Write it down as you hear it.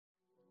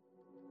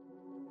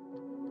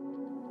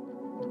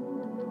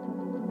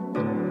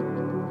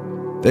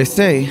They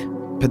say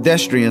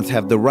pedestrians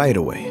have the right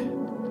of way.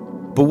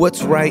 But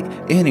what's right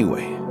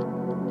anyway?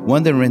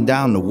 Wandering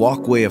down the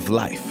walkway of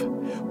life,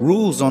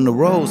 rules on the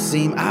road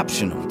seem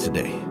optional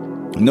today.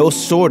 No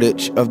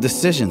shortage of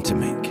decision to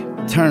make.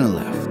 Turn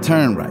left,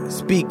 turn right,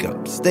 speak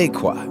up, stay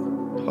quiet.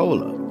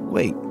 Hold up,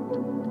 wait.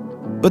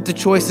 But the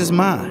choice is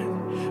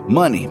mine.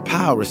 Money,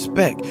 power,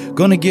 respect.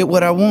 Gonna get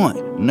what I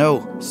want.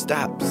 No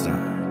stop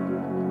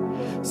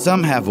sign.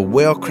 Some have a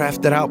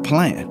well-crafted out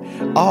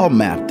plan, all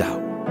mapped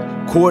out.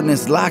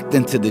 Coordinates locked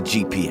into the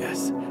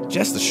GPS.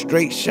 Just a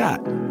straight shot.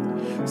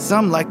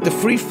 Some like the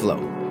free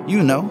flow.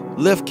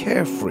 Live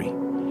carefree.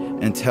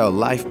 Until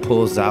life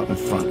pulls out in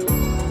front of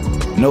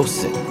them. No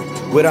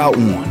signal, without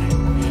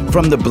warning.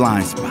 From the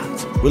blind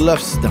spots, we're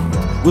left stumped.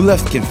 We're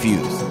left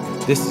confused.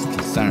 This is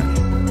concerning.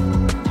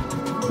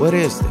 What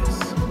is this?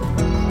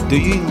 Do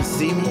you even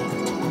see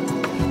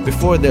me?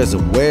 Before there's a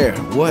where,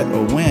 what,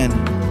 or when,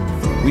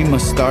 we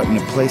must start in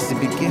a place to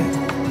begin.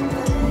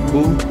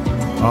 Who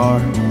are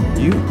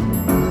you?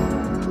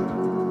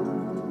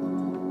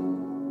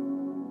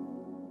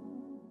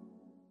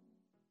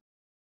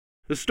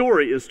 The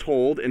story is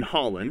told in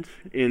Holland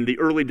in the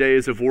early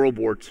days of World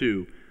War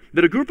II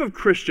that a group of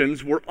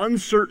Christians were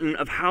uncertain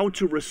of how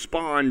to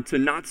respond to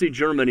Nazi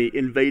Germany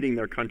invading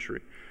their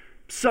country.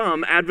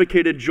 Some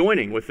advocated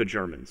joining with the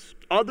Germans.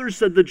 Others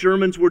said the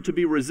Germans were to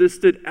be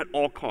resisted at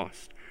all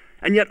costs.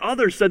 And yet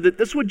others said that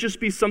this would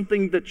just be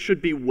something that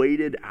should be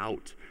waited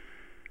out.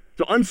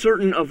 So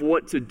uncertain of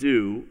what to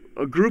do,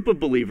 a group of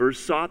believers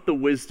sought the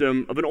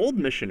wisdom of an old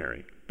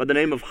missionary by the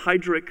name of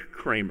Heydrich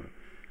Kramer.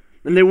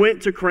 And they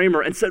went to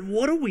Kramer and said,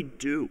 "What do we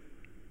do?"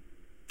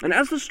 And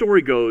as the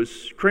story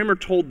goes, Kramer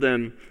told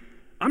them,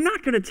 "I'm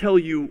not going to tell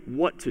you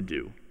what to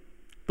do,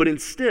 but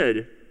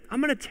instead,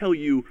 I'm going to tell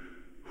you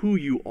who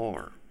you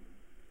are,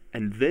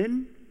 and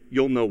then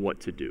you'll know what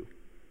to do."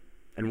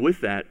 And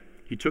with that,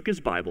 he took his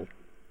Bible,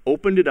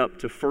 opened it up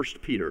to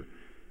 1 Peter,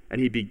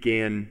 and he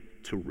began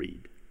to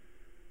read.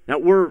 Now,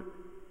 we're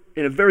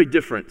in a very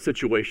different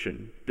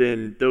situation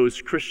than those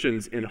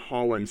Christians in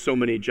Holland so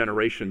many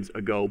generations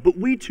ago, but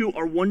we too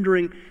are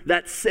wondering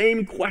that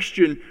same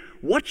question: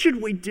 what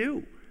should we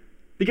do?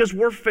 Because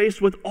we're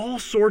faced with all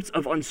sorts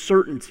of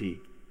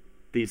uncertainty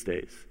these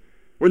days.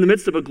 We're in the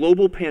midst of a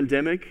global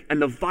pandemic, and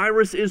the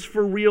virus is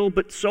for real,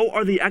 but so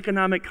are the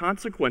economic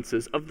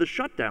consequences of the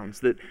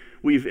shutdowns that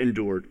we've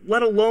endured,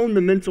 let alone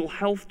the mental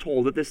health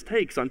toll that this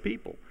takes on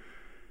people.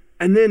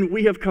 And then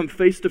we have come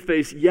face to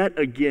face yet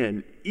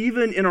again,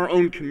 even in our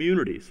own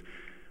communities,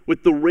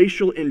 with the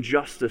racial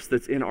injustice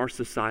that's in our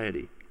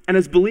society. And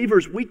as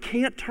believers, we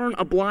can't turn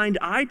a blind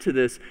eye to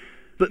this,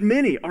 but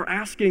many are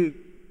asking,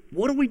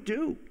 what do we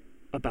do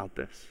about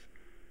this?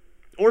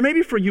 Or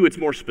maybe for you, it's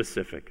more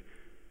specific.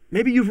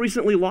 Maybe you've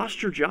recently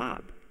lost your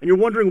job and you're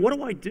wondering, what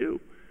do I do?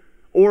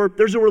 Or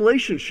there's a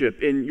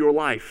relationship in your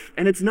life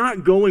and it's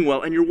not going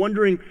well and you're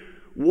wondering,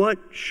 what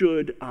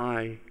should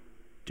I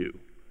do?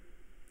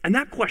 And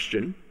that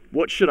question,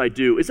 what should I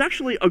do, is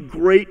actually a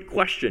great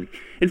question.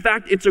 In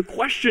fact, it's a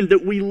question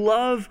that we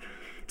love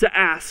to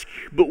ask,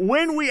 but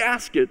when we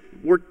ask it,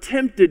 we're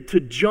tempted to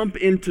jump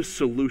into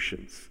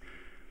solutions.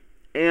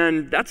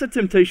 And that's a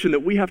temptation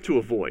that we have to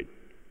avoid.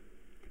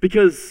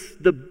 Because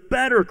the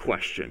better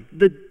question,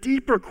 the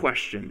deeper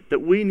question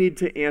that we need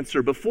to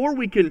answer before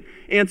we can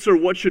answer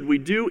what should we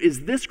do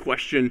is this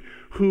question: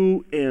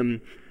 who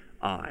am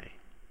I?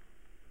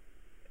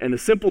 And the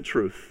simple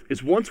truth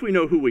is, once we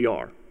know who we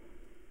are,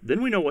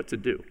 then we know what to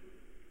do.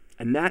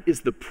 And that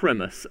is the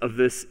premise of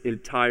this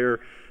entire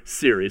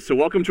series. So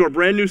welcome to our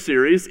brand new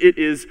series. It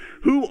is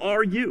Who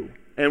Are You?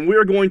 And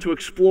we're going to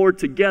explore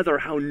together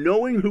how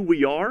knowing who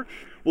we are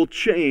will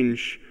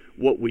change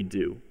what we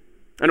do.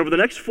 And over the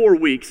next 4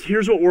 weeks,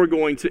 here's what we're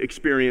going to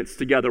experience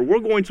together. We're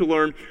going to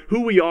learn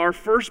who we are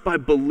first by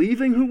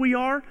believing who we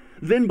are,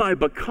 then by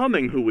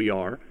becoming who we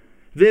are,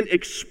 then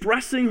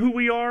expressing who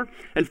we are,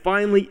 and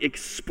finally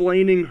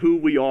explaining who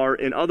we are.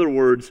 In other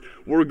words,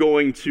 we're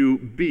going to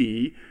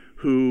be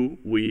who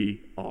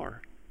we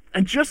are.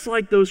 And just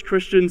like those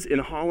Christians in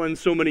Holland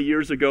so many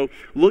years ago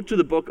looked to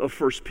the book of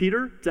 1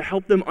 Peter to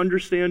help them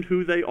understand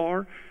who they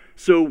are,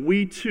 so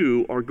we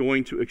too are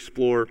going to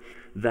explore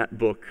that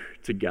book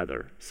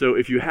together. So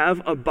if you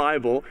have a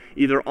Bible,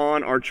 either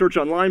on our Church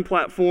Online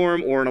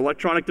platform or an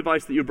electronic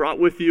device that you brought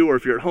with you, or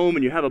if you're at home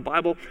and you have a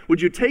Bible,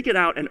 would you take it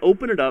out and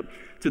open it up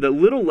to the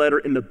little letter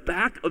in the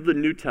back of the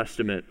New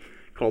Testament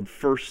called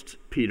 1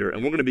 Peter.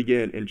 And we're going to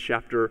begin in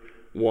chapter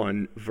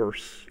 1,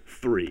 verse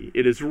 3.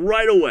 It is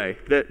right away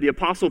that the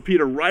Apostle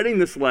Peter, writing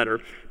this letter,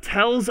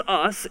 tells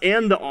us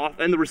and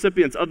the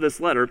recipients of this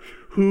letter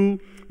who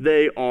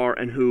they are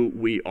and who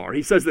we are.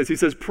 He says this, he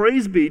says,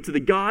 "Praise be to the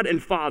God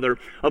and Father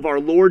of our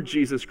Lord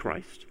Jesus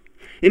Christ.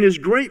 In his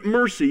great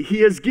mercy, he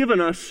has given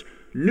us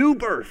new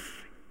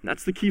birth,"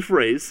 that's the key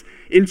phrase,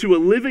 "into a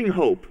living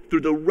hope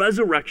through the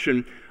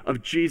resurrection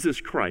of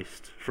Jesus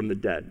Christ from the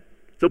dead."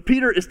 So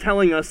Peter is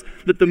telling us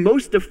that the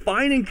most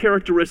defining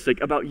characteristic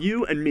about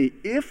you and me,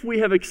 if we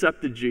have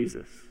accepted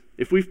Jesus,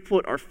 if we've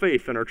put our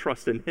faith and our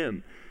trust in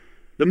him,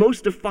 the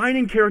most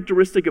defining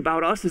characteristic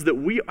about us is that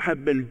we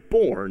have been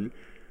born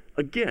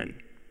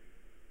again.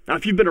 Now,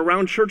 if you've been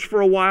around church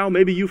for a while,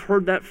 maybe you've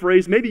heard that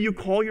phrase. Maybe you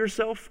call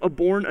yourself a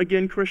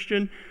born-again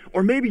Christian,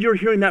 or maybe you're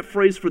hearing that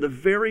phrase for the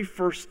very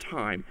first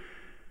time.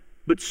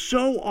 But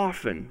so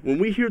often, when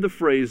we hear the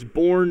phrase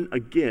born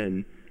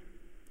again,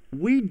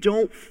 we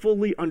don't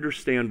fully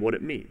understand what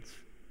it means.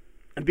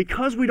 And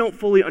because we don't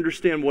fully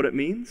understand what it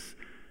means,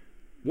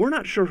 we're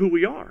not sure who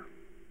we are.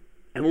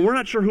 And when we're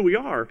not sure who we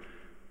are,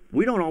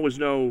 we don't always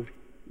know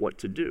what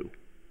to do.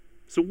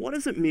 So what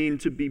does it mean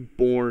to be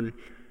born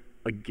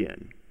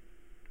again?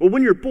 Well,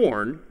 when you're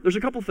born, there's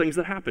a couple things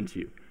that happen to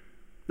you.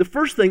 The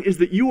first thing is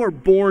that you are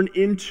born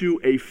into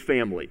a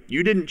family.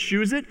 You didn't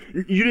choose it.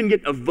 You didn't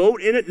get a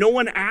vote in it. No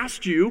one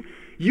asked you.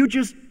 You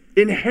just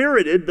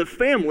inherited the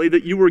family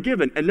that you were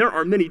given. And there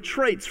are many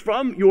traits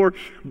from your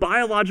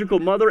biological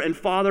mother and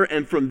father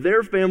and from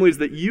their families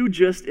that you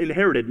just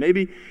inherited.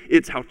 Maybe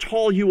it's how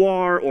tall you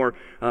are or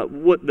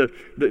what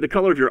the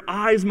color of your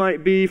eyes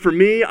might be. For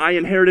me, I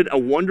inherited a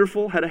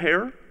wonderful head of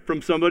hair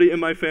from somebody in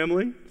my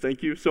family.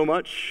 Thank you so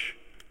much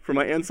for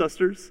my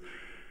ancestors.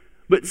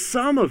 But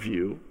some of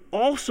you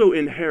also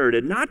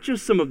inherited not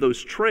just some of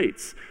those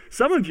traits.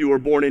 Some of you were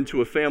born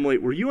into a family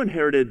where you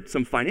inherited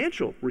some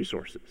financial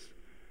resources.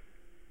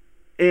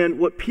 And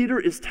what Peter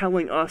is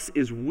telling us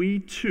is we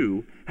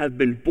too have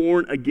been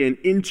born again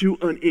into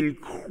an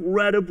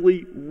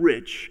incredibly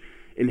rich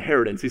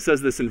inheritance. He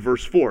says this in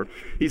verse 4.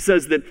 He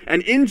says that,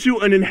 and into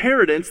an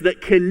inheritance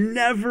that can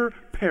never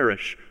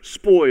perish,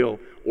 spoil,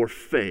 or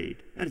fade.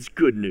 That is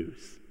good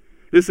news.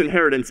 This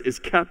inheritance is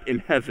kept in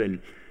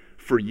heaven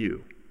for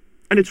you.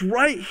 And it's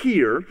right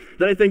here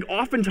that I think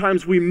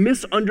oftentimes we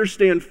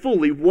misunderstand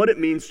fully what it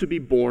means to be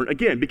born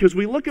again. Because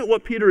we look at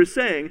what Peter is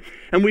saying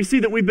and we see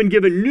that we've been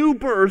given new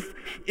birth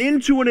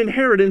into an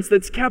inheritance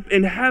that's kept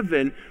in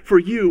heaven for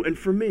you and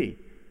for me.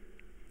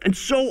 And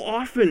so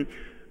often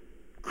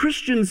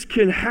Christians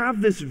can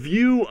have this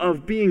view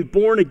of being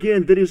born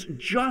again that is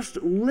just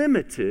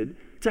limited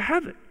to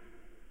heaven.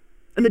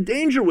 And the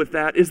danger with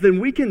that is then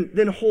we can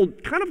then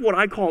hold kind of what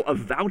I call a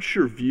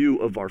voucher view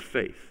of our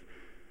faith.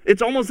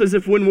 It's almost as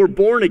if when we're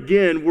born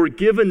again, we're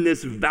given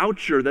this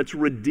voucher that's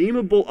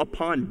redeemable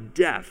upon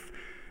death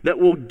that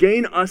will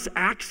gain us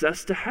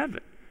access to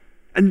heaven.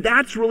 And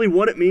that's really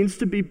what it means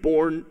to be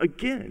born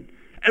again.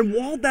 And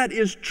while that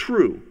is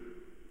true,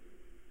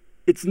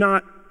 it's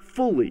not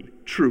fully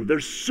true.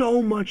 There's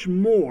so much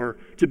more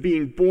to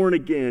being born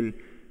again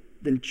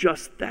than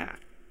just that.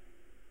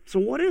 So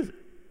what is it?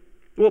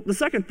 Well, the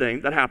second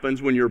thing that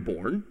happens when you're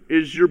born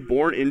is you're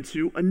born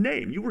into a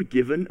name. You were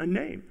given a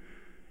name.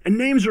 And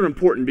names are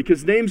important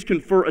because names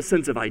confer a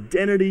sense of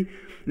identity.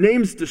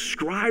 Names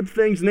describe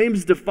things.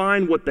 Names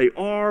define what they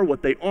are,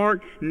 what they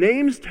aren't.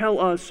 Names tell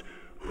us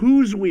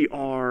whose we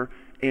are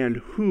and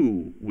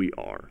who we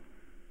are.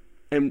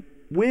 And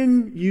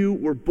when you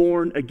were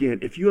born again,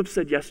 if you have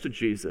said yes to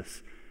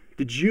Jesus,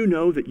 did you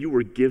know that you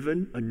were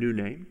given a new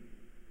name?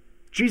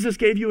 Jesus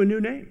gave you a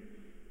new name.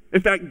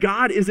 In fact,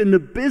 God is in the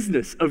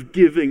business of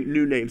giving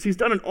new names. He's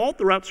done it all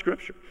throughout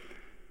Scripture.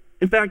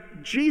 In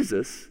fact,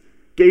 Jesus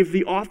gave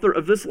the author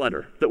of this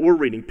letter that we're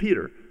reading,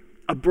 Peter,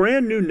 a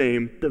brand new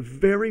name the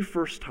very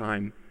first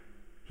time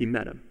he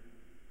met him.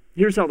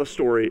 Here's how the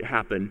story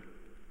happened.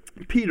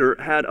 Peter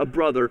had a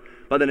brother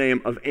by the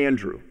name of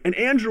Andrew. And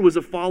Andrew was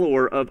a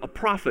follower of a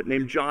prophet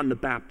named John the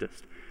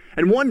Baptist.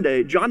 And one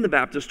day, John the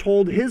Baptist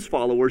told his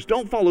followers,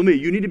 "Don't follow me,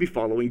 you need to be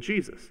following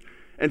Jesus."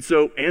 And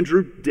so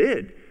Andrew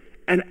did.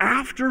 And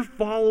after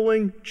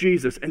following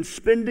Jesus and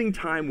spending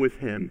time with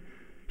him,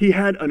 he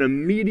had an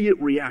immediate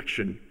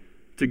reaction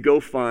to go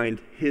find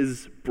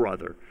his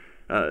brother.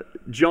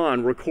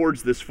 John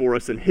records this for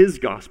us in his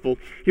gospel.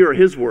 Here are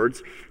his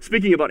words.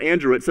 Speaking about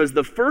Andrew, it says,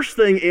 "The first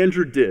thing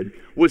Andrew did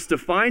was to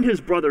find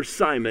his brother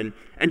Simon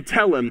and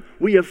tell him,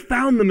 'We have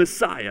found the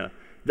Messiah,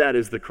 that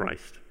is the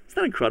Christ.'" Isn't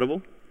that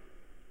incredible?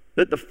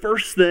 That the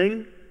first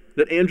thing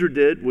that Andrew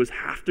did was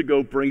have to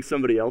go bring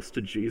somebody else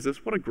to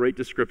Jesus. What a great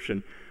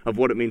description of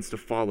what it means to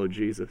follow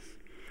Jesus.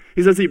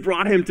 He says he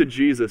brought him to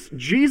Jesus.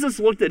 Jesus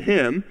looked at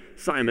him,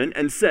 Simon,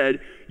 and said,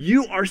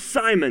 "You are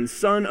Simon,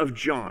 son of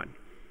John.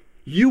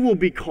 You will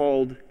be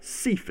called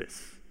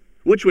Cephas,"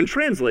 which when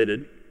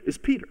translated is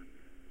Peter.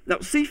 Now,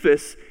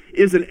 Cephas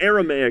is an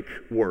Aramaic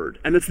word,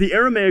 and it's the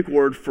Aramaic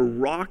word for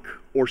rock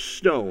or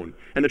stone.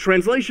 And the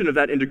translation of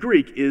that into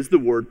Greek is the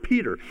word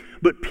Peter.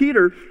 But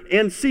Peter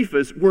and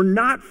Cephas were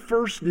not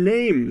first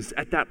names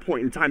at that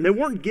point in time. They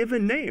weren't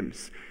given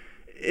names.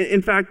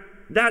 In fact,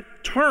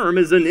 that term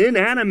is an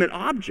inanimate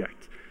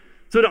object.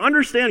 So to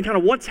understand kind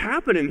of what's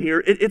happening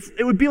here, it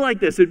would be like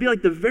this. It would be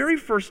like the very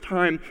first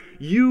time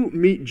you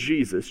meet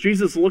Jesus.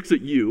 Jesus looks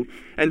at you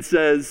and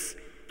says,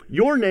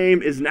 "Your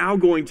name is now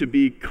going to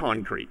be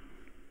concrete."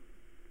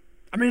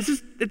 I mean,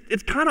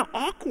 it's kind of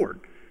awkward.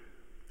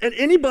 And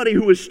anybody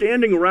who was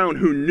standing around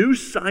who knew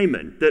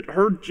Simon, that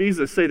heard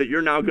Jesus say that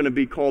you're now going to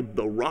be called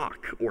the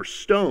rock or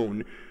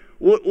stone,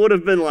 would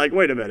have been like,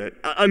 wait a minute.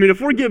 I mean,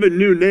 if we're giving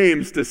new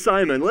names to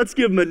Simon, let's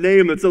give him a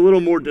name that's a little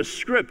more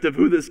descriptive of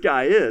who this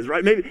guy is,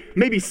 right?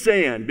 Maybe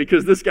sand,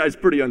 because this guy's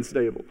pretty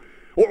unstable.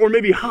 Or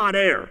maybe hot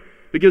air,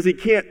 because he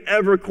can't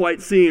ever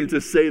quite seem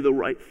to say the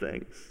right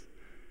things.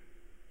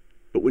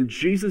 But when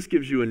Jesus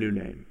gives you a new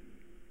name,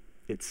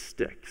 it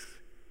sticks.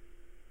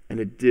 And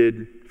it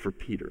did for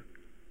Peter.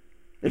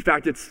 In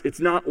fact, it's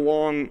not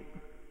long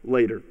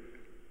later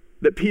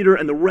that Peter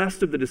and the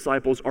rest of the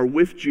disciples are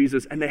with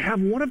Jesus, and they have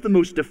one of the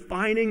most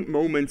defining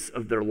moments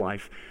of their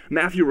life.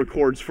 Matthew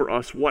records for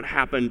us what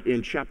happened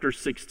in chapter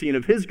 16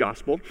 of his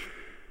gospel.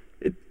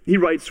 He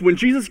writes, "When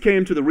Jesus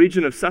came to the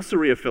region of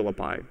Caesarea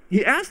Philippi,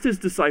 he asked his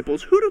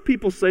disciples, 'Who do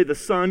people say the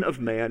Son of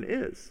Man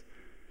is?'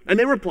 And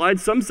they replied,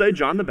 'Some say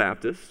John the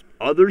Baptist,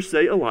 others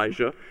say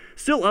Elijah,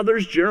 still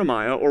others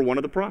Jeremiah or one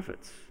of the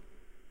prophets.'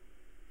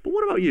 'But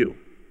what about you?'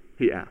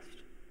 he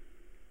asked.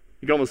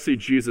 You can almost see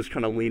Jesus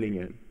kind of leaning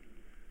in.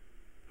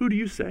 'Who do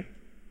you say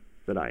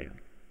that I am?'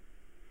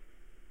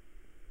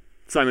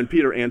 Simon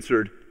Peter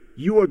answered,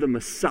 'You are the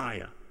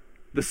Messiah,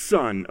 the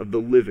Son of the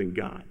living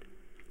God.'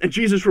 And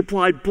Jesus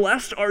replied,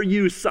 'Blessed are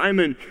you,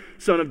 Simon,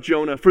 son of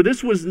Jonah, for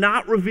this was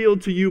not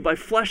revealed to you by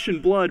flesh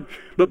and blood,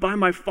 but by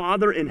my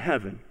Father in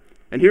heaven.'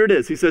 And here it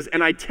is. He says,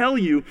 'And I tell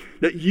you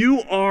that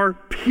you are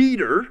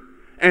Peter,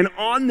 and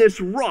on this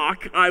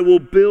rock I will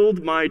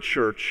build my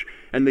church,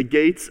 and the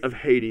gates of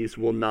Hades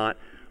will not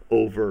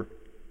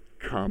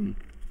overcome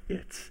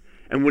it.'"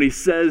 And when he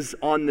says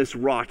on this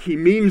rock, he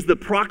means the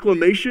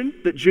proclamation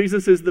that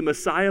Jesus is the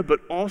Messiah, but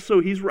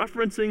also he's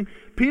referencing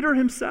Peter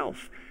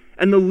himself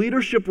and the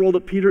leadership role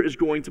that Peter is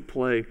going to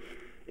play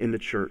in the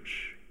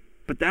church.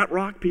 But that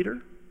rock,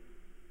 Peter,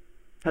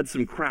 had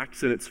some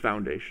cracks in its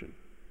foundation.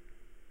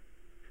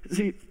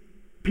 See,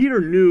 Peter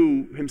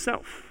knew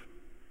himself,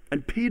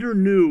 and Peter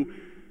knew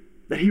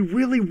that he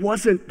really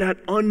wasn't that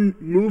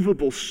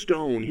unmovable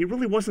stone. He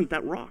really wasn't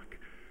that rock.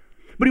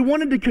 But he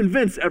wanted to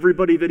convince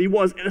everybody that he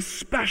was, and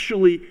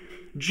especially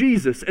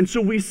Jesus. And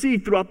so we see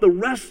throughout the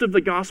rest of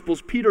the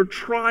Gospels, Peter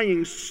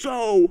trying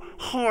so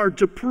hard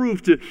to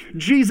prove to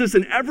Jesus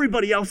and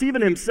everybody else,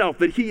 even himself,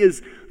 that he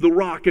is the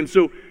rock. And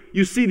so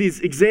you see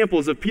these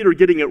examples of Peter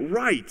getting it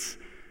right.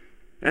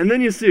 And then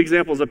you see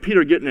examples of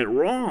Peter getting it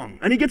wrong.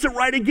 And he gets it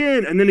right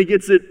again, and then he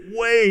gets it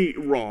way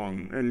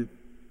wrong. And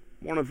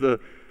one of the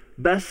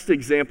best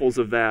examples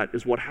of that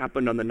is what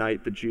happened on the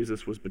night that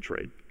Jesus was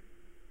betrayed.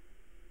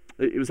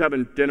 He was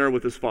having dinner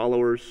with his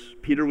followers.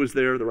 Peter was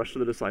there. The rest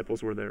of the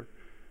disciples were there.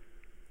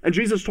 And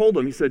Jesus told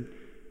them, he said,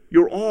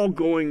 "You're all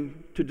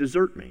going to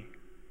desert me."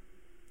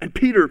 And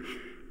Peter,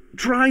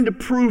 trying to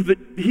prove that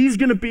he's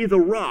going to be the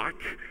rock,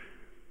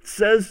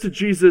 says to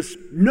Jesus,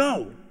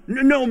 no,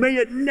 may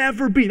it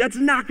never be. That's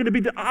not going to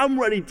be. I'm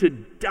ready to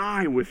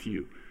die with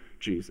you,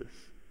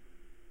 Jesus.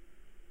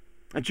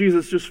 And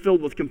Jesus, just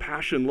filled with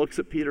compassion, looks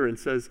at Peter and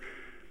says,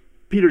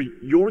 "Peter,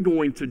 you're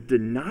going to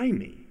deny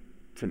me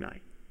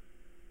tonight."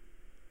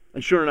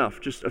 And sure enough,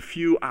 just a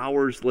few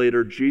hours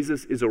later,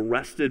 Jesus is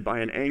arrested by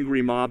an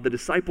angry mob. The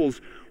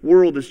disciples'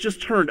 world is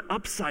just turned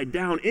upside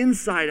down,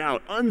 inside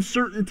out.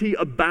 Uncertainty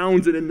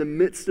abounds, and in the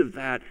midst of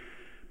that,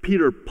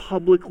 Peter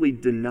publicly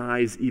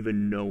denies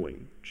even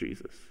knowing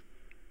Jesus.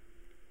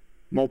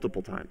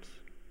 Multiple times.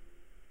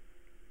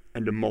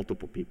 And to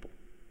multiple people.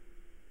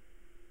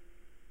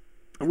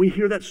 And we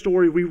hear that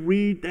story, we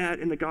read that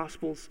in the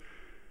Gospels,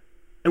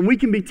 and we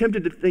can be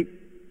tempted to think,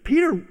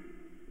 Peter,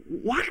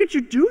 why could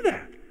you do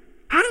that?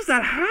 How does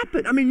that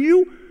happen? I mean,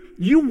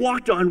 you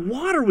walked on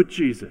water with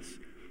Jesus.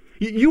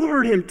 You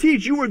heard him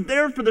teach. You were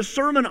there for the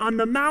Sermon on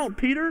the Mount,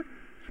 Peter.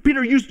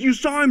 Peter, you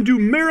saw him do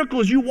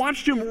miracles. You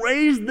watched him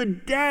raise the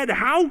dead.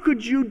 How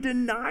could you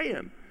deny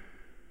him?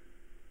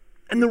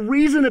 And the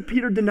reason that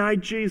Peter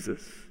denied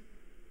Jesus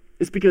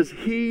is because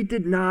he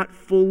did not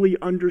fully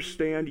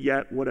understand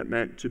yet what it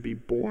meant to be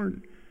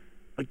born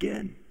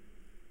again.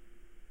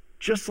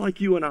 Just like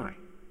you and I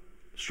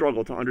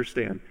struggle to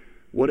understand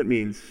what it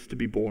means to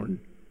be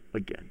born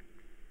again.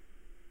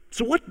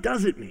 So what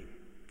does it mean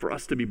for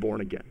us to be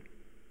born again?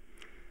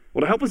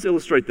 Well, to help us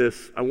illustrate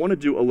this, I want to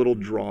do a little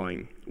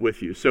drawing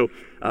with you. So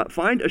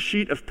find a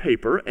sheet of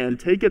paper and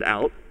take it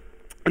out.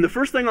 And the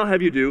first thing I'll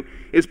have you do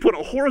is put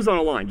a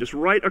horizontal line just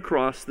right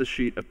across the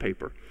sheet of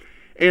paper.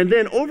 And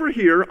then over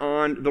here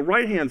on the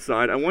right-hand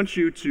side, I want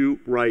you to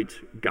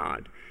write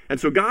God. And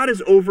so God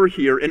is over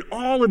here in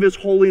all of his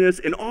holiness,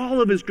 in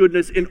all of his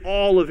goodness, in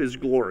all of his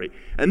glory.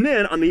 And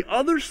then on the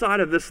other side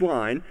of this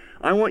line,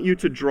 I want you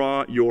to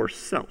draw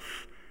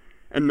yourself.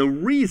 And the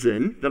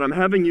reason that I'm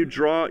having you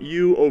draw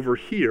you over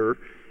here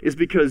is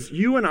because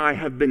you and I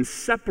have been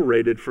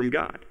separated from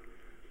God.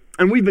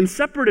 And we've been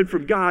separated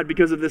from God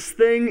because of this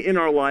thing in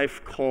our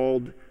life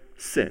called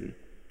sin.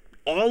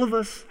 All of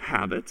us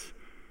have it.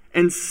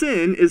 And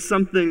sin is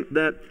something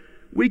that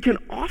we can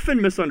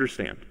often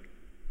misunderstand.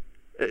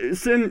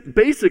 Sin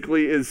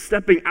basically is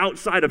stepping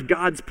outside of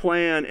God's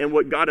plan and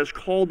what God has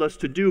called us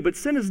to do. But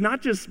sin is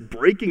not just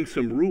breaking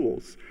some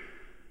rules.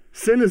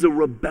 Sin is a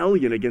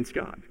rebellion against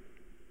God.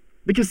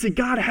 Because, see,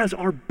 God has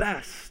our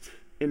best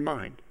in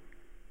mind.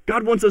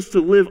 God wants us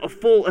to live a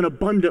full and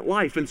abundant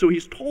life. And so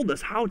he's told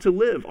us how to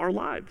live our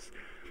lives.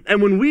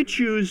 And when we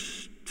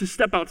choose to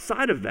step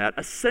outside of that,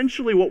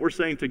 essentially what we're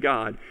saying to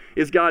God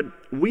is, God,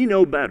 we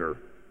know better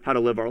how to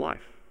live our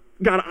life.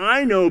 God,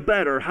 I know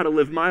better how to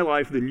live my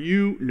life than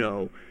you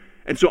know.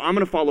 And so I'm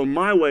going to follow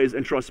my ways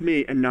and trust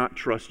me and not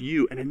trust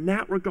you. And in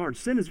that regard,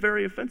 sin is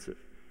very offensive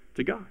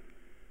to God.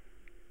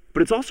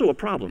 But it's also a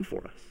problem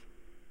for us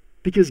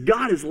because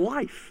God is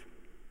life.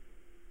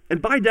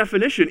 And by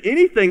definition,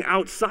 anything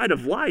outside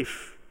of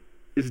life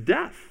is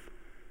death.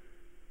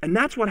 And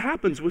that's what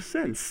happens with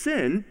sin.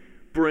 Sin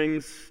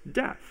brings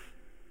death.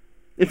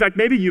 In fact,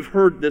 maybe you've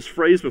heard this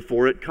phrase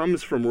before. It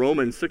comes from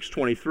Romans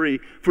 6:23.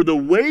 For the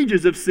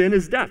wages of sin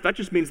is death. That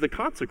just means the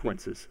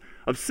consequences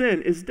of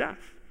sin is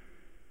death.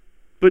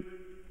 But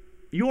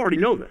you already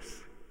know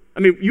this.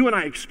 I mean, you and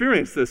I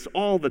experience this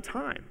all the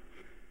time.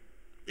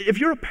 If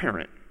you're a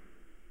parent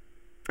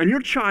and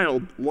your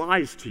child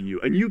lies to you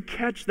and you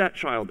catch that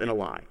child in a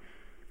lie,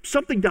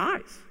 something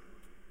dies.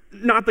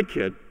 Not the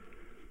kid.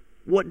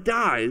 What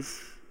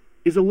dies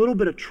is a little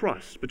bit of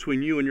trust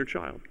between you and your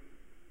child.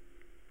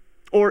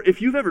 Or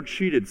if you've ever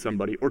cheated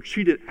somebody or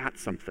cheated at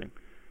something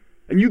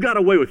and you got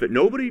away with it,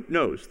 nobody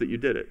knows that you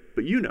did it,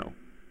 but you know,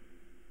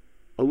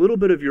 a little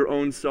bit of your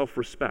own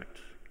self-respect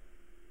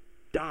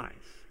dies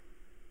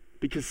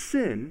because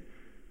sin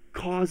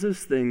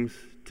causes things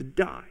to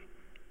die.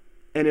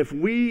 And if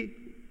we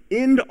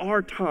end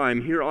our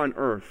time here on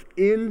earth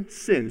in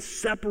sin,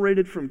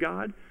 separated from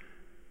God,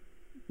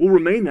 we'll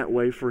remain that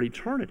way for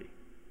eternity.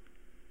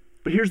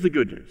 But here's the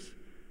good news.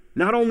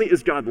 Not only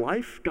is God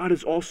life, God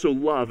is also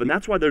love. And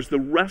that's why there's the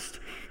rest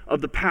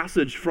of the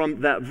passage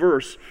from that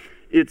verse.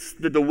 It's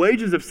that the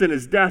wages of sin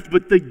is death,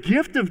 but the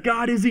gift of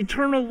God is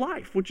eternal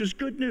life, which is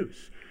good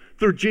news,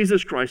 through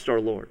Jesus Christ our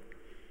Lord.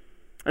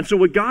 And so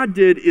what God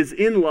did is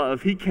in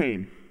love, he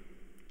came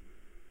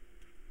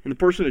in the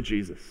person of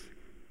Jesus.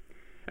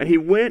 And he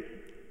went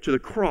to the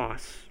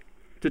cross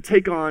to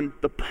take on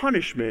the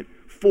punishment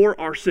for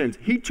our sins.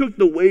 He took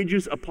the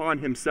wages upon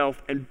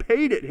himself and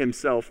paid it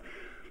himself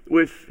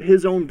with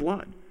his own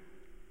blood.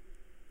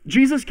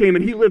 Jesus came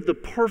and he lived the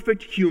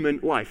perfect human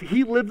life.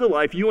 He lived the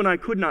life you and I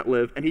could not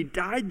live, and he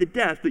died the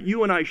death that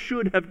you and I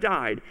should have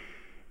died.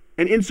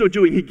 And in so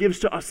doing, he gives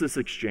to us this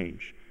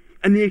exchange.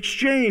 And the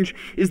exchange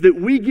is that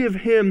we give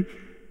him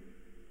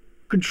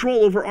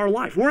control over our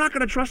life. We're not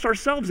going to trust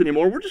ourselves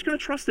anymore. We're just going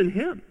to trust in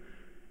him.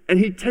 And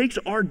he takes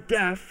our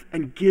death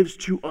and gives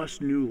to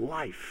us new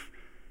life.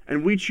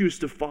 And we choose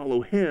to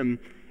follow him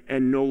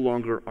and no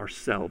longer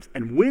ourselves.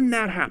 And when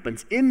that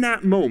happens, in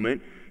that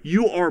moment,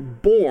 you are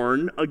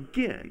born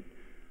again.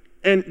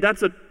 And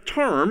that's a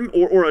term,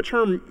 or a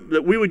term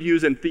that we would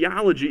use in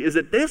theology, is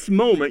at this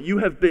moment you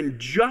have been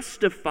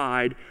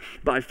justified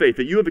by faith,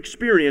 that you have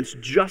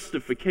experienced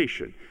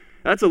justification.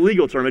 That's a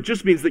legal term. It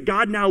just means that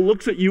God now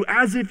looks at you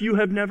as if you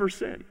have never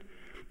sinned.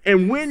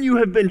 And when you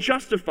have been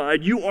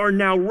justified, you are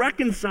now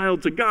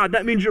reconciled to God.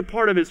 That means you're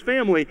part of his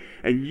family,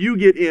 and you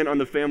get in on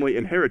the family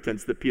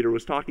inheritance that Peter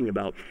was talking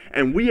about.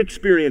 And we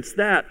experience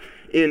that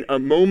in a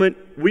moment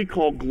we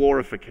call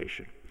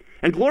glorification.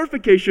 And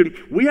glorification,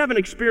 we haven't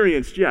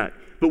experienced yet.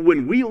 But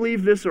when we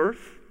leave this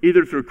earth,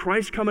 either through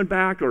Christ coming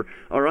back or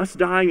us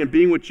dying and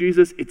being with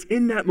Jesus, it's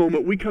in that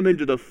moment we come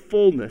into the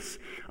fullness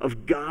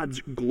of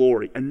God's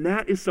glory. And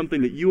that is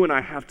something that you and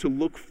I have to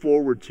look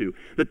forward to.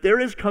 That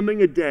there is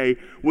coming a day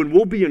when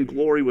we'll be in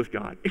glory with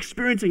God,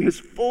 experiencing his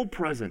full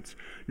presence.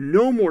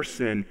 No more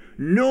sin,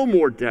 no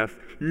more death,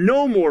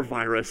 no more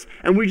virus,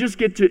 and we just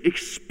get to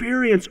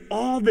experience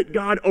all that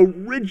God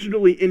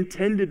originally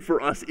intended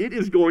for us. It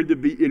is going to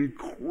be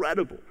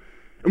incredible.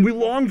 And we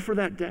long for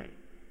that day.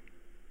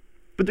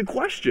 But the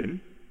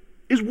question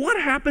is,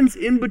 what happens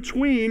in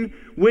between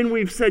when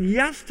we've said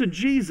yes to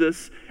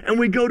Jesus and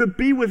we go to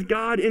be with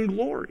God in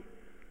glory?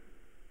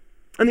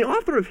 And the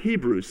author of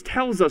Hebrews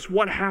tells us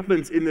what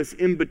happens in this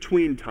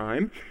in-between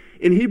time.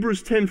 In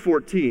Hebrews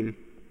 10:14,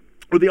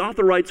 where the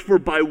author writes, "For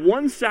by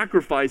one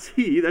sacrifice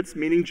he," that's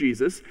meaning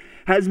Jesus,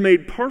 "has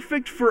made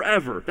perfect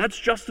forever." That's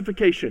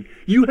justification.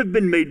 You have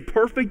been made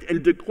perfect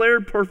and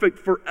declared perfect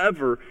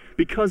forever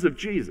because of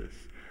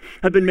Jesus.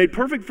 Have been made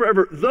perfect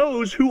forever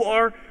those who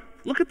are,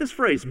 look at this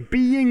phrase,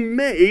 being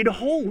made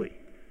holy.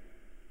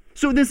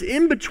 So this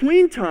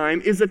in-between time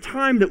is a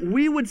time that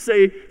we would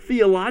say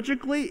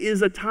theologically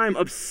is a time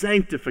of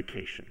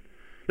sanctification.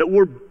 That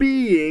we're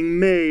being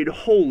made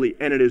holy,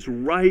 and it is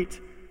right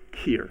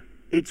here.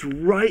 It's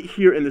right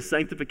here in the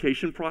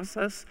sanctification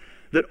process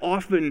that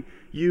often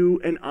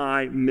you and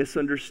I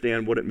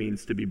misunderstand what it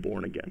means to be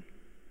born again.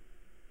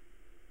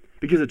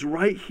 Because it's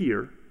right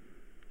here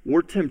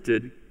we're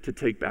tempted to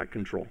take back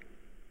control.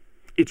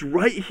 It's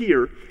right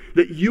here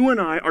that you and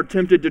I are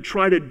tempted to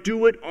try to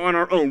do it on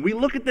our own. We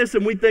look at this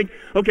and we think,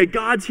 okay,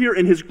 God's here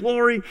in his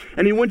glory,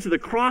 and he went to the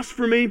cross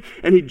for me,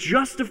 and he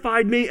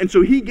justified me, and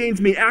so he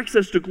gains me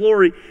access to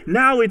glory.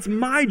 Now it's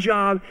my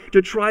job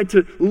to try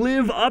to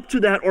live up to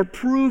that or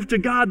prove to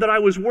God that I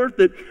was worth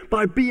it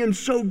by being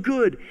so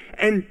good.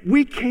 And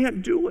we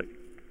can't do it.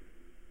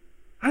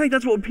 I think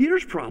that's what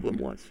Peter's problem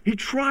was. He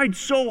tried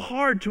so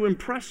hard to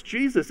impress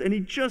Jesus, and he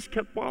just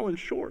kept falling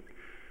short.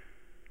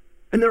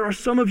 And there are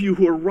some of you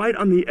who are right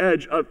on the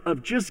edge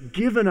of just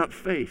giving up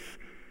faith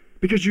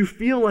because you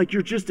feel like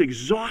you're just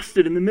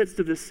exhausted in the midst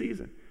of this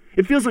season.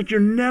 It feels like you're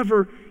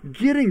never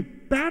getting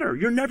better.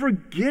 You're never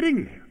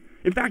getting there.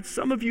 In fact,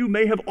 some of you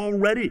may have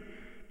already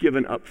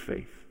given up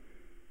faith.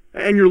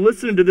 And you're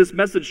listening to this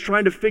message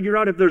trying to figure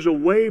out if there's a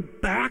way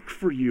back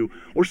for you.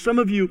 Or some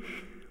of you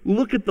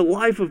look at the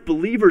life of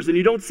believers and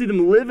you don't see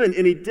them living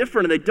any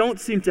different, and they don't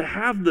seem to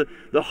have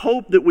the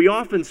hope that we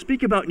often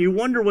speak about, and you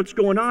wonder what's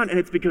going on, and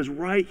it's because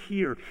right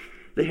here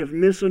they have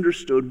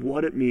misunderstood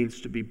what it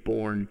means to be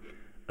born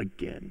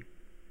again.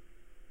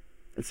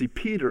 And see,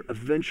 Peter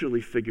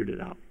eventually figured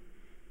it out.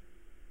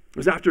 It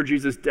was after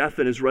Jesus' death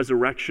and his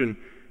resurrection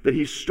that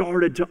he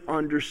started to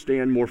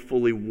understand more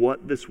fully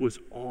what this was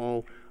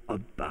all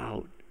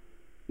about,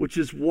 which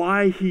is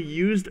why he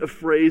used a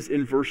phrase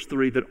in verse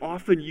 3 that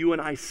often you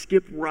and I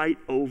skip right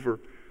over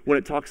when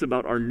it talks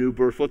about our new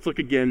birth. Let's look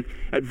again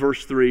at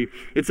verse 3.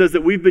 It says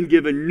that we've been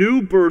given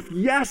new birth,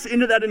 yes,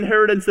 into that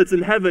inheritance that's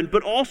in heaven,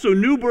 but also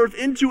new birth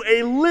into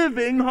a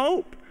living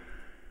hope.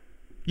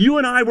 You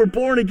and I were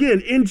born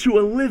again into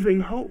a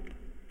living hope.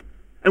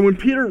 And when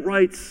Peter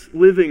writes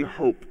living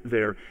hope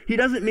there, he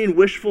doesn't mean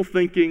wishful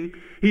thinking.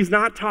 He's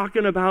not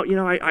talking about,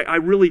 I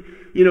really,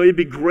 it'd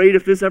be great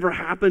if this ever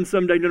happened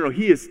someday. No,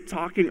 he is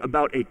talking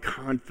about a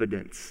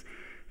confidence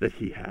that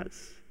he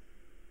has.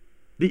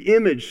 The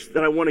image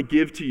that I want to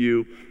give to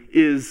you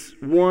is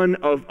one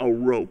of a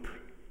rope.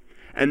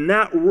 And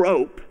that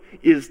rope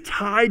is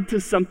tied to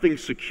something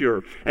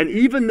secure. And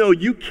even though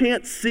you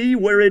can't see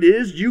where it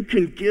is, you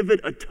can give it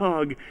a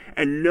tug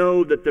and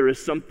know that there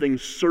is something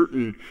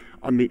certain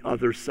on the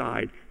other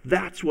side.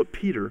 That's what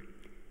Peter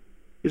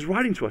is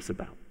writing to us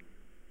about.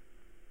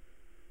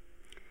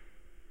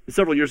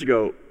 Several years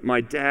ago,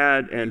 my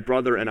dad and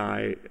brother and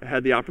I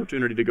had the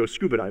opportunity to go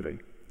scuba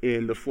diving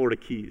in the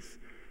Florida Keys.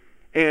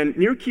 And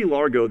near Key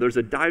Largo, there's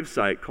a dive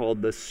site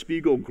called the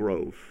Spiegel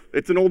Grove.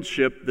 It's an old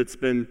ship that's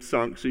been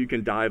sunk so you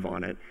can dive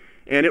on it.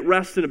 And it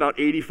rests in about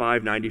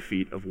 85, 90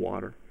 feet of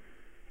water.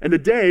 And the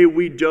day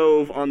we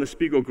dove on the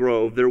Spiegel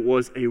Grove, there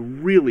was a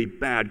really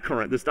bad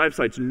current. This dive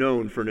site's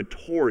known for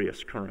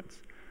notorious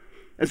currents.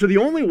 And so the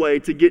only way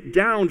to get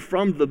down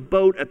from the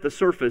boat at the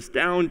surface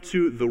down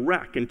to the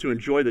wreck and to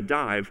enjoy the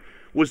dive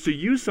was to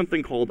use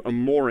something called a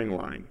mooring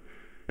line.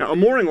 Now, a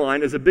mooring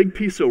line is a big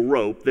piece of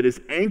rope that is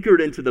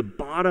anchored into the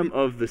bottom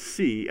of the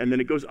sea, and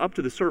then it goes up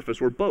to the surface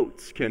where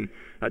boats can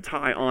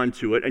tie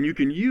onto it, and you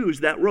can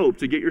use that rope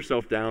to get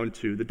yourself down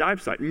to the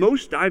dive site.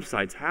 Most dive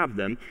sites have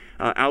them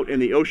out in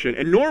the ocean,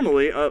 and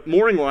normally a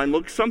mooring line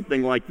looks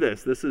something like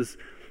this. This is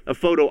a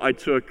photo I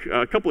took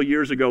a couple of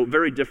years ago,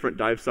 very different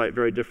dive site,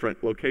 very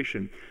different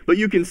location. But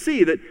you can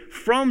see that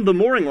from the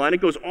mooring line, it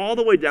goes all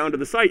the way down to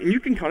the site, and you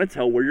can kind of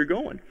tell where you're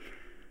going.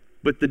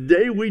 But the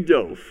day we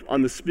dove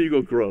on the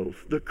Spiegel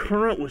Grove, the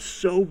current was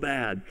so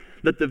bad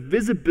that the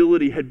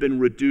visibility had been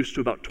reduced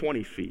to about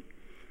 20 feet.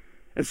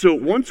 And so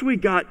once we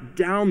got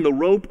down the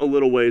rope a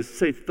little ways,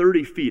 say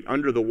 30 feet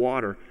under the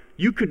water,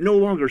 you could no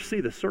longer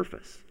see the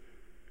surface.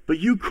 But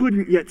you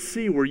couldn't yet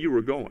see where you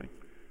were going.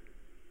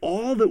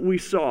 All that we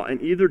saw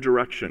in either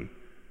direction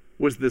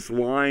was this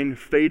line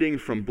fading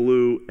from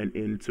blue and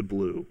into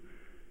blue.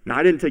 Now,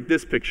 I didn't take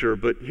this picture,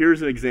 but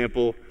here's an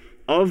example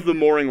of the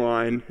mooring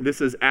line.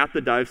 This is at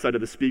the dive site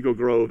of the Spiegel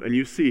Grove, and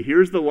you see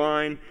here's the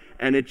line,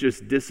 and it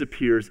just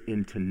disappears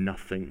into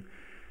nothing.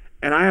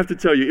 And I have to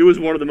tell you, it was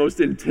one of the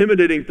most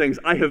intimidating things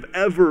I have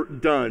ever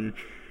done,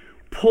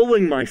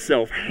 pulling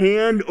myself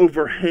hand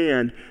over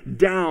hand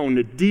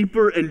down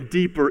deeper and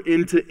deeper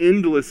into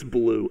endless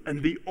blue.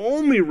 And the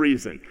only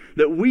reason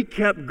that we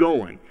kept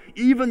going,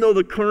 even though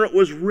the current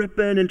was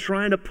ripping and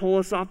trying to pull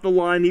us off the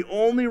line, the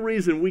only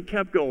reason we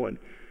kept going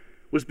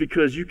was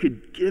because you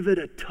could give it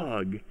a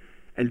tug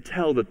and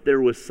tell that there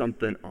was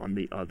something on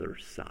the other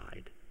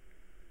side.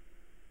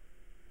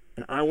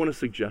 And I want to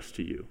suggest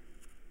to you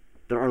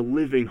that our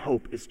living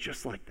hope is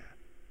just like that.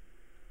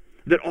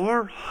 That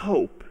our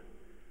hope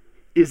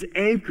is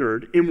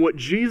anchored in what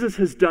Jesus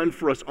has done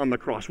for us on the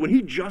cross. When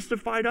he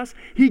justified us,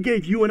 he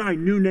gave you and I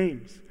new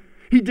names.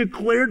 He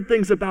declared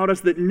things about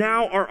us that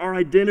now are our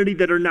identity,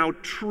 that are now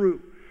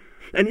true.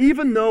 And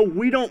even though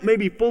we don't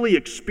maybe fully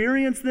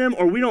experience them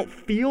or we don't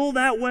feel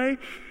that way,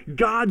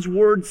 God's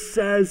word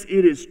says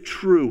it is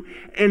true.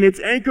 And it's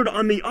anchored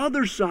on the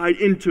other side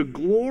into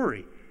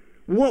glory.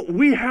 What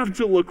we have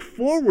to look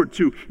forward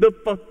to, the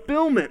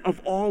fulfillment of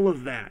all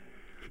of that.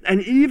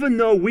 And even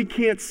though we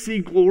can't see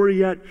glory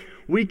yet,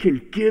 we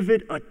can give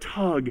it a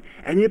tug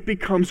and it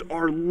becomes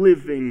our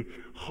living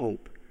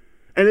hope.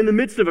 And in the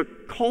midst of a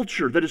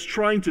culture that is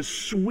trying to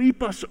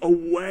sweep us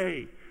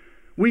away,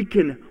 we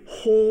can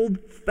hold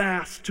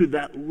fast to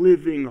that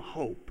living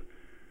hope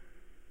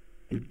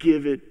and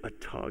give it a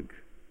tug.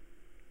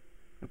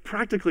 Now,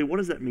 practically, what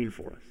does that mean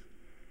for us?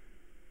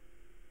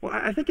 Well,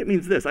 I think it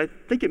means this. I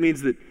think it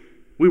means that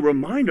we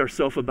remind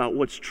ourselves about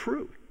what's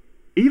true,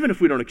 even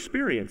if we don't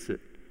experience it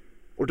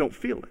or don't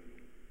feel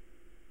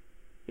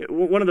it.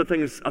 One of the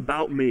things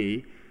about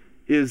me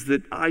is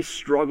that I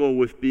struggle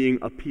with being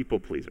a people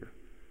pleaser.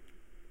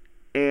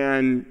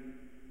 And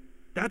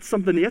that's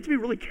something you have to be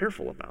really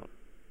careful about.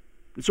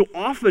 And so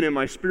often in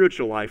my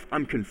spiritual life,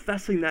 I'm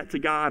confessing that to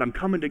God, I'm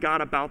coming to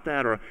God about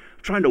that, or I'm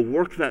trying to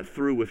work that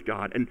through with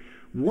God. And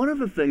one of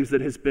the things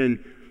that has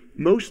been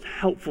most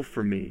helpful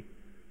for me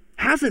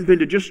hasn't been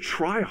to just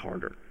try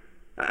harder.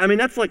 I mean,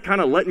 that's like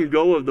kind of letting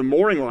go of the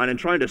mooring line and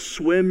trying to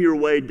swim your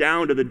way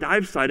down to the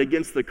dive site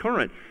against the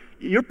current.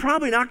 You're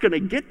probably not going to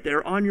get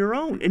there on your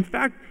own. In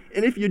fact,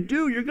 and if you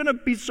do, you're going to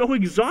be so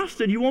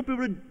exhausted you won't be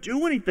able to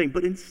do anything.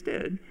 But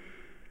instead,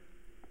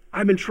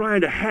 I've been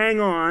trying to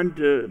hang on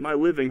to my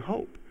living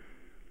hope.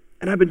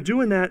 And I've been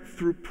doing that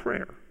through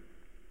prayer.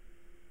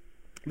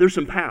 There's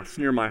some paths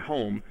near my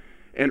home,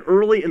 and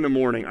early in the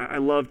morning, I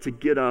love to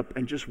get up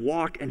and just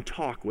walk and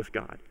talk with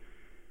God.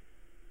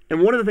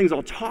 And one of the things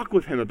I'll talk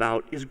with him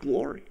about is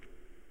glory.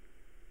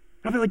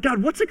 I'll be like,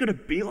 God, what's it going to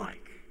be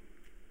like?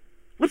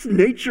 What's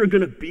nature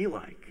going to be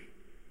like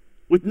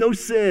with no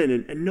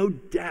sin and no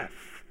death?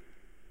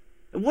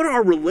 And what are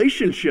our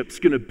relationships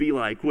going to be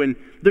like when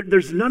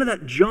there's none of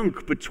that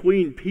junk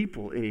between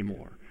people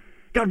anymore?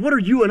 God, what are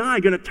you and I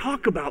going to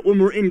talk about when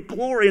we're in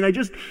glory? And I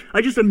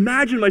just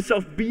imagine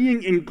myself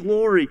being in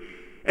glory.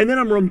 And then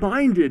I'm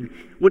reminded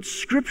what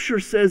Scripture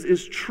says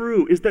is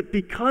true, is that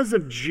because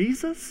of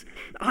Jesus,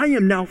 I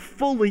am now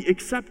fully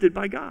accepted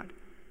by God.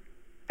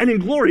 And in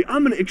glory,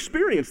 I'm going to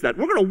experience that.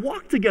 We're going to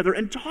walk together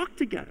and talk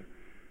together.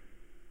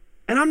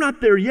 And I'm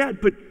not there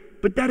yet,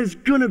 but that is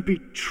going to be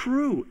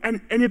true.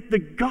 And if the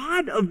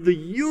God of the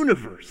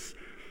universe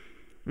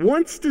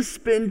wants to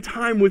spend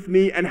time with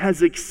me and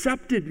has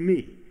accepted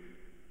me,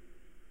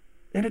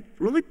 then it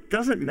really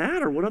doesn't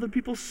matter what other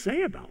people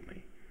say about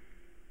me.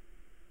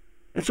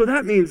 And so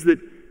that means that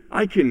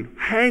I can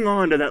hang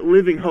on to that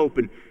living hope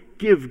and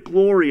give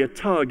glory a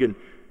tug and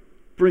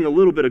bring a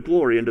little bit of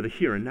glory into the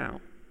here and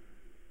now.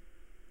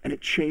 And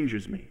it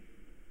changes me.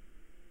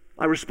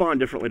 I respond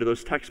differently to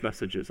those text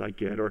messages I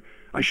get, or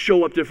I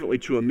show up differently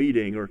to a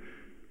meeting, or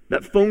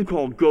that phone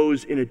call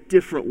goes in a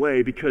different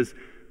way because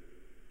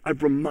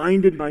I've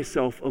reminded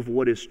myself of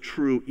what is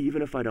true,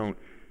 even if I don't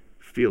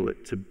feel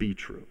it to be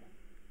true.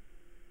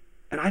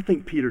 And I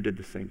think Peter did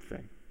the same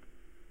thing.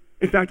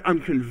 In fact,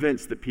 I'm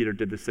convinced that Peter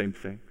did the same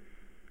thing.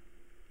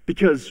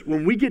 Because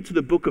when we get to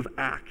the book of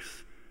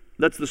Acts,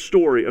 that's the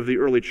story of the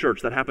early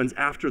church that happens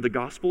after the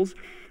Gospels,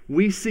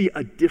 we see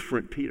a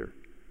different Peter.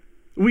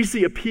 We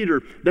see a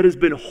Peter that has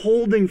been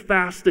holding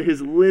fast to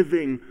his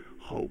living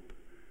hope.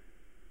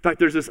 In fact,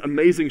 there's this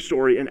amazing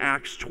story in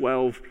Acts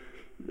 12.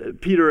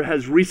 Peter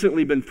has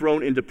recently been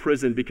thrown into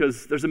prison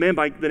because there's a man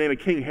by the name of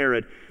King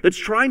Herod that's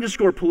trying to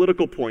score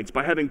political points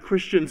by having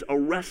Christians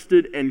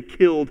arrested and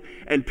killed,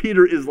 and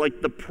Peter is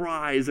like the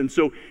prize. And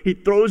so he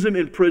throws him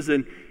in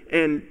prison,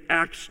 and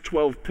Acts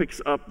 12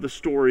 picks up the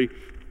story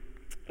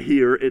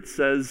here. It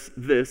says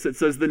this. It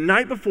says, the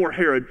night before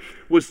Herod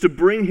was to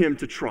bring him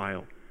to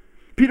trial,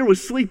 Peter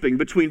was sleeping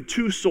between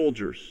two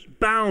soldiers,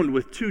 bound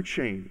with two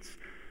chains,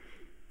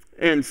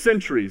 and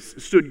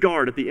sentries stood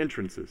guard at the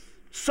entrances.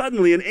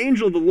 Suddenly, an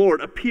angel of the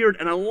Lord appeared,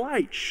 and a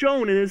light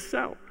shone in his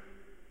cell.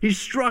 He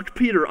struck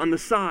Peter on the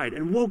side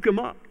and woke him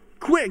up.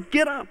 Quick,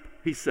 get up,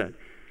 he said.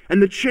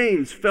 And the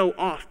chains fell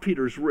off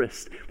Peter's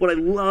wrist. What I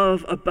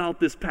love about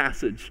this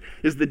passage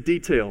is the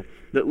detail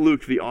that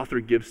Luke, the author,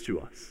 gives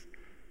to us.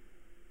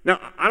 Now,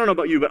 I don't know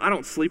about you, but I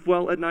don't sleep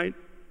well at night,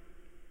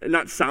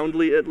 not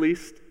soundly at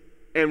least.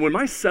 And when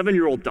my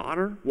 7-year-old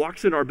daughter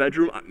walks in our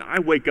bedroom, I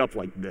wake up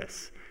like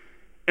this.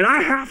 And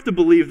I have to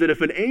believe that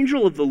if an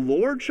angel of the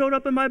Lord showed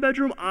up in my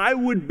bedroom, I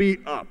would be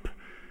up.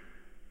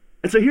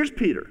 And so here's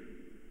Peter,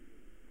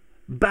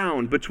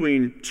 bound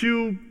between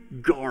two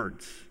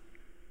guards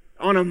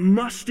on a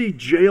musty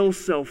jail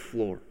cell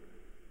floor,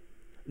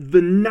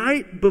 the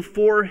night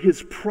before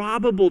his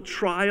probable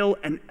trial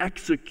and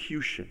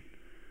execution.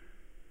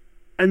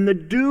 And the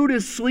dude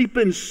is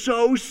sleeping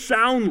so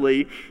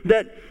soundly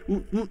that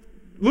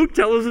Luke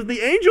tells us that the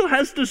angel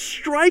has to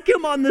strike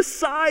him on the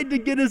side to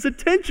get his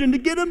attention, to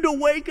get him to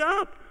wake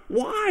up.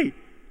 Why?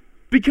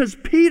 Because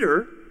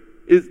Peter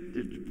is,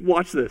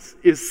 watch this,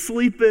 is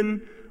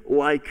sleeping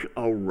like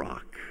a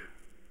rock.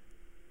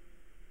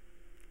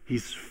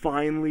 He's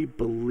finally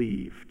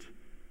believed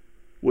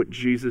what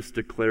Jesus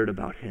declared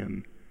about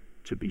him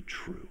to be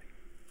true.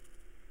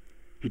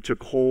 He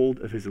took hold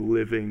of his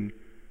living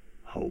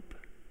hope.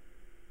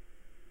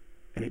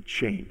 And it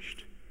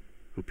changed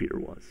who Peter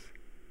was.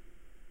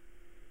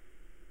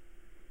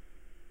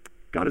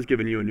 God has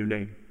given you a new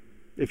name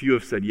if you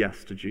have said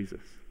yes to Jesus.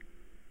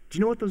 Do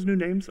you know what those new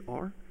names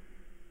are?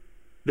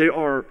 They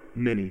are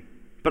many,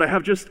 but I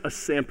have just a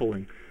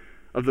sampling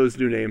of those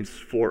new names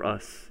for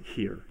us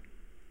here.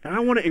 And I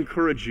want to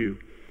encourage you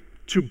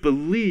to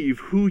believe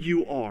who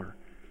you are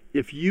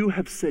if you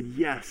have said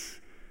yes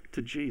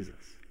to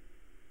Jesus.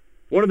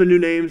 One of the new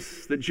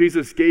names that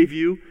Jesus gave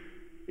you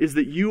is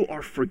that you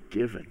are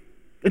forgiven.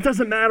 It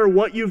doesn't matter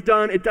what you've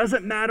done. It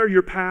doesn't matter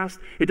your past.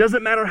 It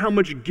doesn't matter how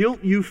much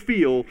guilt you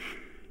feel.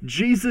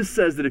 Jesus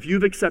says that if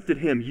you've accepted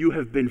him, you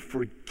have been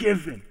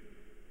forgiven.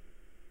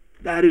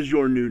 That is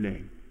your new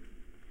name.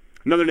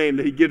 Another name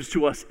that he gives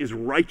to us is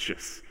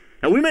righteous.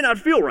 Now, we may not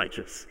feel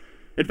righteous.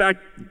 In fact,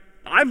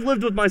 I've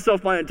lived with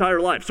myself my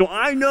entire life, so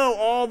I know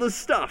all the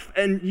stuff,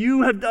 and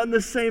you have done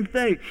the same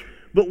thing.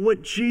 But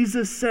what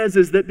Jesus says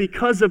is that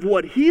because of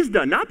what he's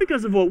done, not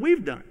because of what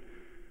we've done,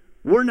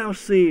 we're now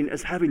seen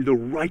as having the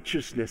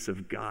righteousness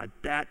of God.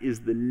 That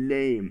is the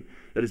name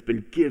that has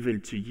been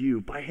given to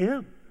you by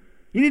him.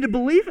 You need to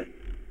believe it.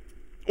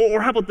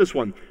 Or how about this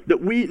one?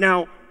 That we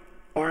now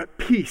are at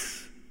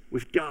peace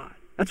with God.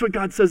 That's what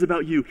God says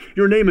about you.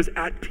 Your name is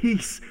at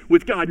peace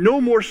with God. No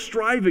more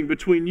striving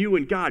between you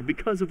and God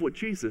because of what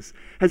Jesus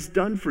has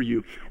done for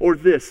you. Or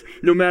this,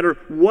 no matter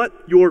what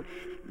your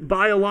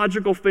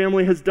biological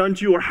family has done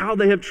to you or how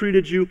they have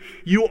treated you,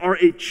 you are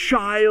a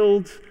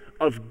child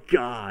of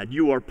God.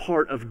 You are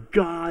part of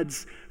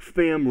God's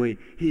family.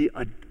 He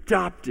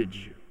adopted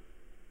you.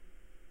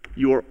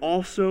 You are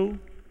also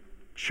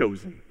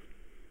chosen.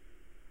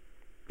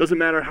 Doesn't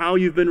matter how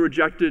you've been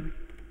rejected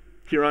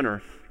here on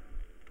earth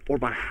or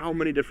by how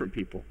many different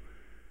people.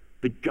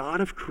 The God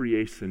of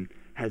creation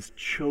has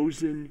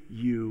chosen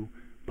you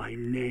by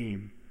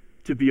name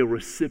to be a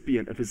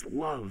recipient of his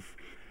love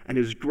and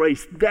his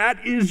grace.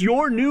 That is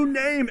your new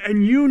name,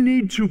 and you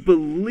need to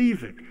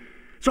believe it.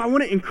 So I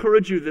want to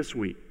encourage you this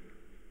week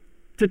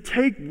to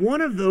take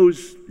one of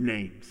those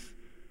names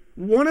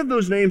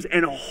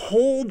and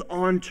hold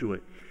on to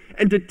it,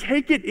 and to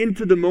take it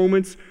into the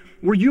moments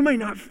where you may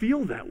not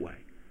feel that way.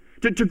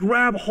 To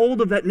grab hold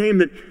of that name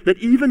that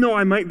even though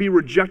I might be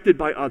rejected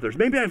by others,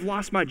 maybe I've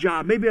lost my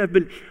job, maybe I've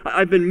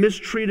been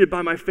mistreated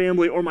by my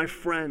family or my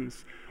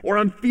friends, or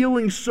I'm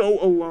feeling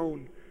so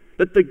alone,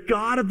 that the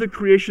God of the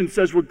creation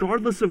says,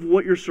 regardless of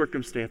what your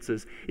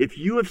circumstances, if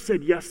you have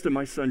said yes to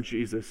my son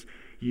Jesus,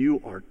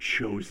 you are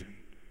chosen.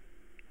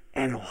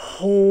 And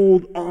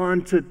hold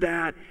on to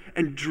that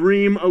and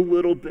dream a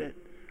little bit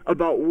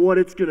about what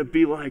it's going to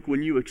be like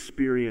when you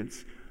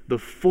experience the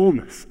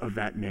fullness of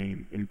that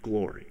name in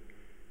glory.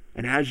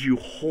 And as you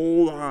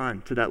hold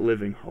on to that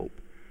living hope,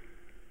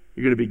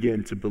 you're going to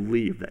begin to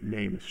believe that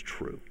name is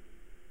true.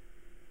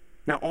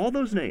 Now, all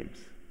those names,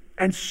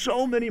 and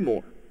so many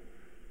more,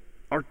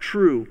 are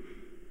true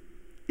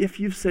if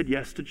you've said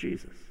yes to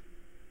Jesus.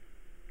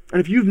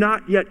 And if you've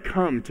not yet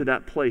come to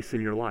that place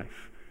in your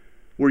life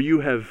where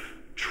you have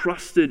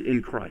trusted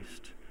in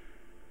Christ,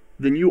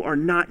 then you are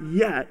not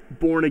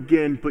yet born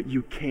again, but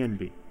you can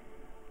be.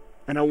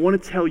 And I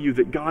want to tell you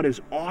that God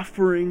is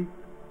offering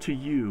to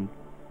you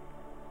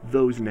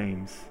those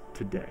names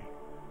today.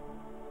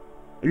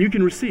 And you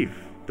can receive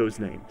those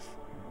names.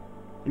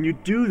 And you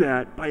do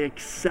that by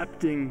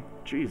accepting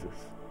Jesus.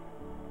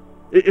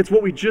 It's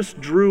what we just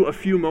drew a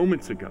few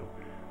moments ago.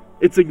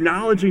 It's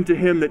acknowledging to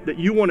him that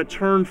you want to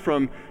turn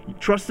from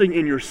trusting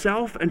in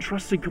yourself and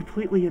trusting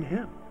completely in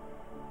him.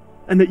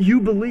 And that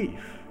you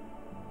believe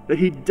that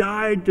he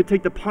died to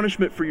take the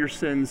punishment for your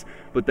sins,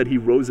 but that he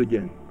rose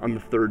again on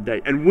the third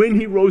day. And when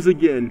he rose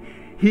again,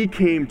 he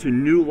came to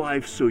new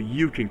life so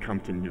you can come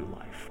to new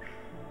life.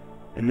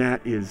 And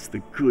that is the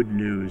good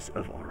news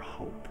of our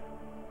hope.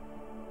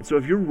 And so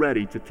if you're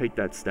ready to take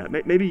that step,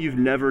 maybe you've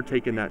never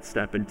taken that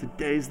step, and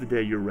today's the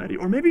day you're ready.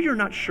 Or maybe you're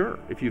not sure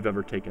if you've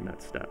ever taken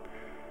that step.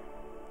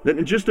 Then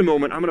in just a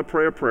moment, I'm going to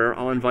pray a prayer.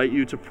 I'll invite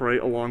you to pray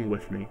along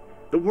with me.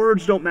 The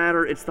words don't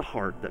matter. It's the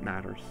heart that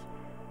matters.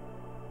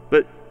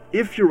 But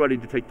if you're ready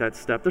to take that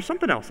step, there's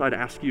something else I'd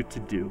ask you to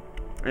do.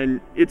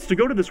 And it's to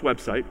go to this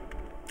website,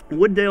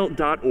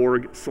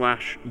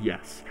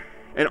 wooddale.org/yes.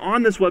 And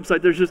on this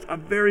website, there's just a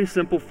very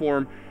simple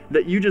form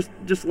that you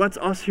just lets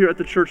us here at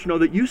the church know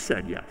that you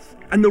said yes.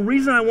 And the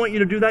reason I want you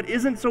to do that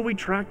isn't so we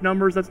track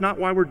numbers. That's not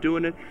why we're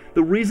doing it.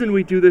 The reason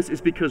we do this is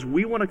because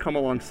we want to come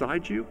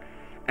alongside you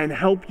and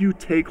help you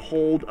take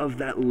hold of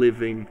that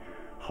living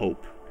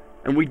hope.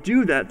 And we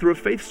do that through a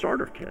faith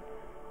starter kit.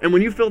 And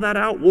when you fill that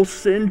out, we'll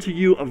send to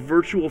you a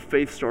virtual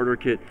faith starter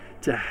kit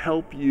to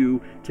help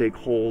you take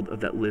hold of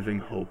that living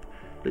hope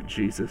that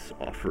Jesus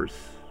offers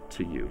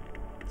to you.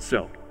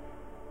 So,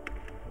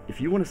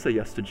 if you want to say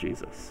yes to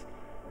Jesus,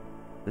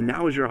 then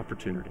now is your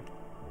opportunity.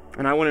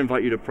 And I want to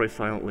invite you to pray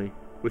silently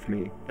with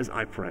me as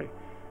I pray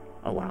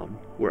aloud.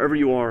 Wherever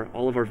you are,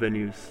 all of our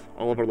venues,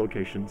 all of our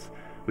locations,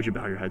 would you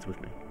bow your heads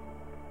with me?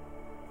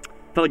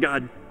 Father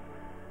God,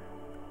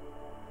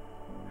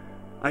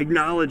 I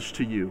acknowledge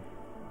to you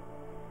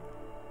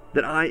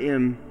that I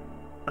am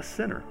a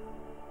sinner.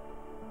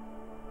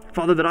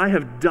 Father, that I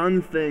have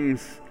done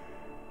things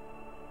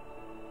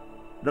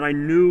that I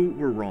knew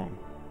were wrong,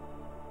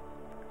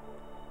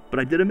 but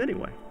I did them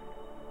anyway.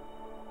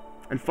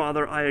 And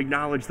Father, I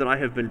acknowledge that I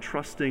have been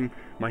trusting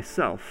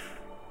myself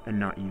and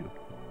not you.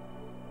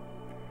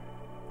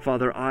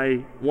 Father,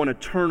 I want to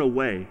turn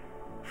away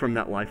from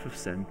that life of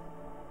sin.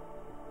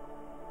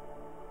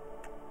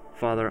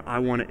 Father, I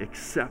want to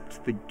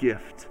accept the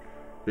gift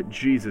that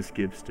Jesus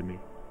gives to me.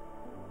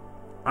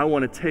 I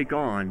want to take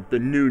on the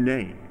new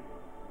name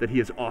that he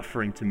is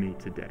offering to me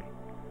today.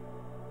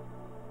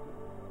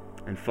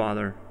 And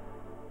Father,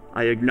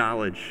 I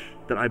acknowledge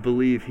that I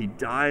believe he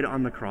died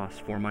on the cross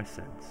for my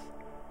sins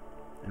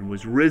and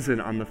was risen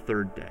on the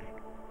third day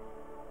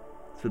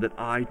so that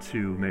I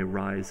too may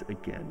rise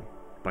again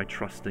by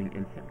trusting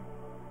in him.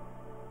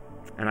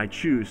 And I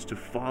choose to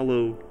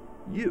follow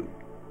you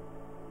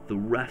the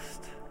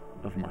rest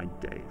of my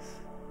days.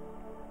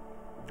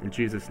 In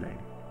Jesus' name,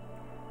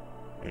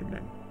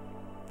 amen.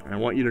 And I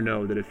want you to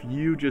know that if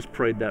you just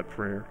prayed that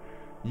prayer,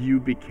 you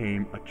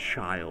became a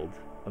child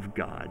of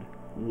God.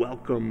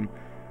 Welcome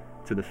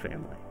to the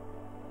family.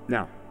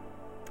 Now,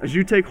 as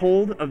you take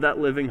hold of that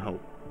living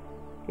hope,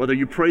 whether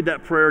you prayed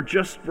that prayer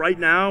just right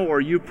now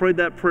or you prayed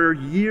that prayer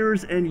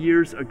years and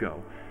years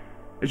ago,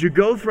 as you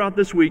go throughout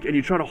this week and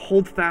you try to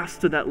hold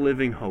fast to that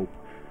living hope,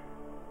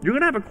 you're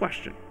going to have a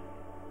question.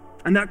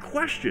 And that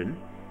question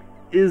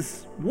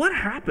is, what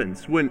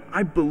happens when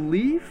I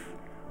believe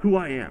who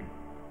I am,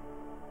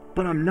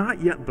 but I'm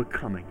not yet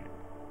becoming it?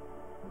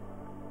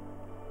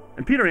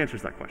 And Peter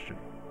answers that question.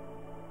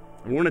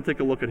 And we're going to take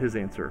a look at his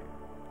answer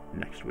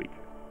next week.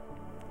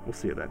 We'll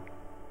see you then.